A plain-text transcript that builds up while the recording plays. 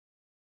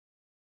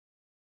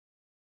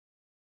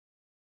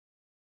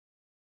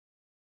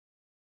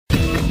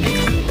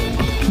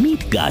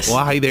Gus.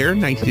 Well, hi there.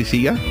 Nice to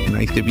see you.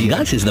 Nice to be here.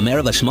 Gus is the mayor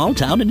of a small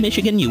town in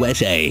Michigan,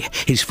 USA.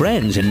 His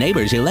friends and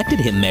neighbors elected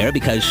him mayor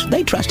because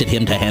they trusted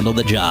him to handle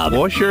the job.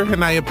 Well, sure,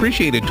 and I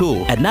appreciate it,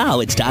 too. And now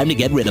it's time to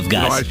get rid of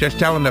Gus. I was just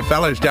telling the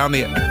fellas down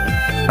the...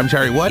 I'm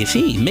sorry, what? You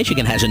see,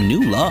 Michigan has a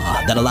new law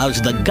that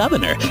allows the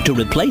governor to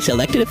replace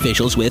elected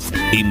officials with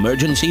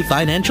emergency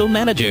financial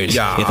managers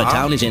if a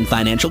town is in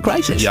financial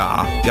crisis.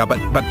 Yeah, but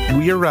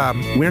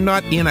we're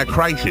not in a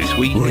crisis.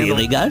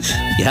 Really, Gus?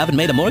 You haven't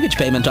made a mortgage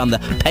payment on the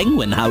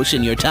penguin house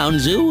in your town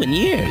zoo in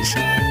years.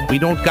 We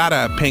don't got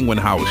a penguin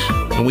house,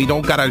 and we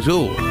don't got a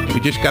zoo. We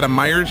just got a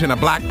Myers and a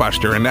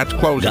Blockbuster, and that's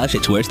closing. Gus,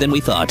 it's worse than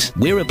we thought.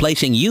 We're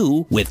replacing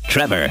you with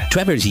Trevor.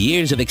 Trevor's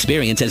years of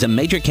experience as a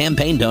major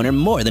campaign donor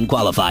more than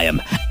qualify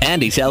him.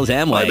 And he sells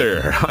Amway. Hi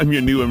there. I'm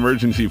your new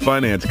emergency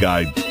finance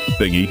guy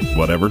thingy.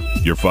 Whatever.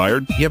 You're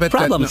fired? Yeah, but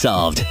Problem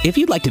solved. If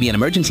you'd like to be an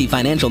emergency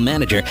financial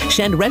manager,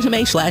 send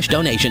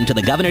resume/donation to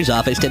the governor's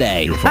office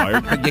today. You're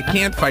fired? You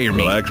can't fire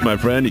me. Relax, my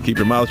friend. You keep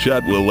your mouth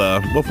shut.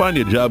 We'll find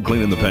you a job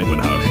cleaning the penguin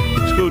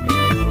house. Scoot.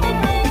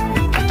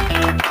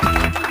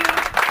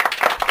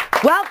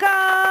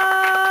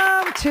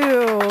 Welcome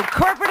to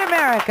Corporate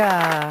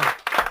America,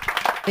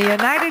 the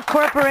United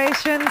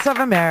Corporations of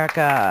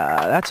America.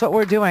 That's what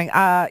we're doing.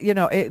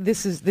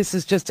 This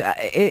is just,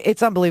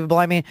 it's unbelievable.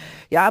 I mean,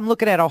 yeah, I'm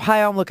looking at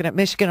Ohio, I'm looking at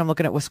Michigan, I'm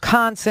looking at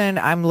Wisconsin,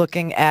 I'm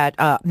looking at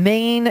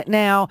Maine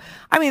now.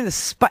 I mean,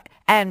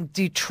 and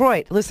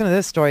Detroit. Listen to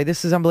this story.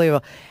 This is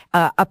unbelievable.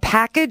 A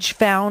package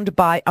found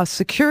by a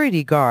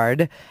security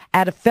guard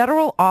at a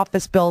federal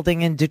office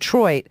building in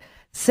Detroit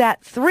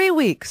sat 3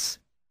 weeks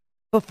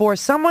before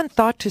someone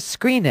thought to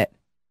screen it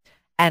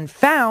and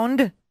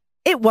found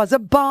it was a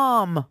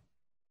bomb,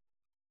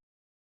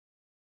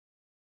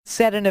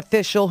 said an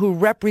official who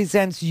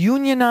represents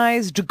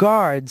unionized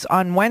guards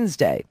on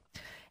Wednesday.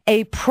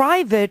 A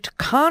private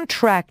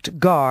contract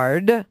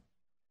guard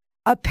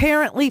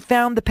apparently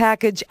found the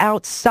package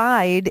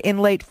outside in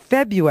late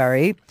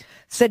February,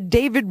 said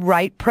David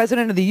Wright,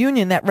 president of the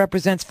union that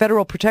represents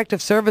Federal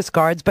Protective Service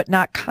guards, but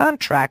not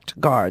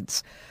contract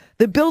guards.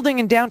 The building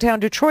in downtown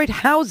Detroit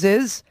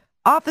houses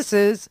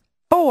offices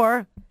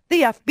for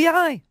the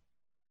FBI.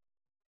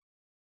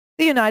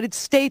 The United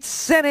States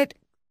Senate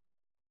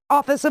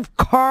Office of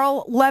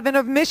Carl Levin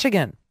of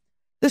Michigan,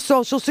 the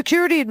Social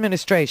Security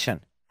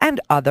Administration,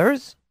 and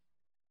others.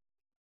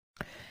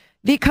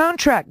 The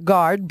contract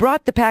guard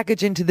brought the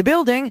package into the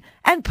building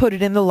and put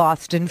it in the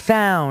lost and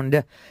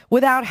found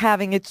without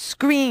having it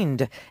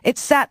screened. It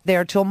sat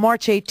there till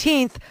March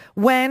 18th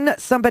when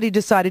somebody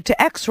decided to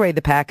x-ray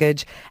the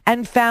package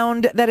and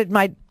found that it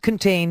might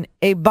contain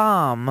a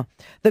bomb.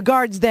 The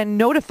guards then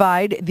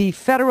notified the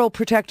Federal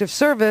Protective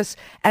Service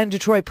and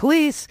Detroit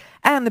police,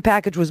 and the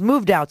package was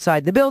moved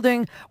outside the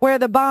building where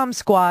the bomb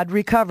squad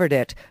recovered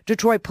it.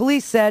 Detroit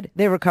police said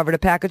they recovered a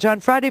package on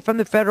Friday from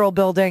the federal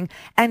building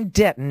and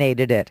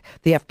detonated it.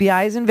 The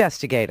FBI is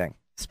investigating.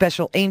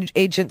 Special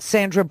Agent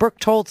Sandra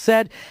Berchtold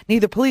said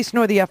neither police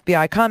nor the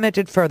FBI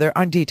commented further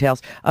on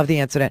details of the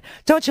incident.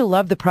 Don't you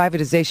love the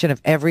privatization of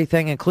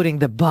everything, including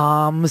the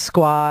bomb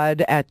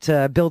squad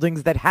at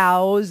buildings that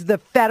house the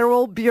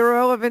Federal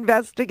Bureau of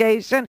Investigation?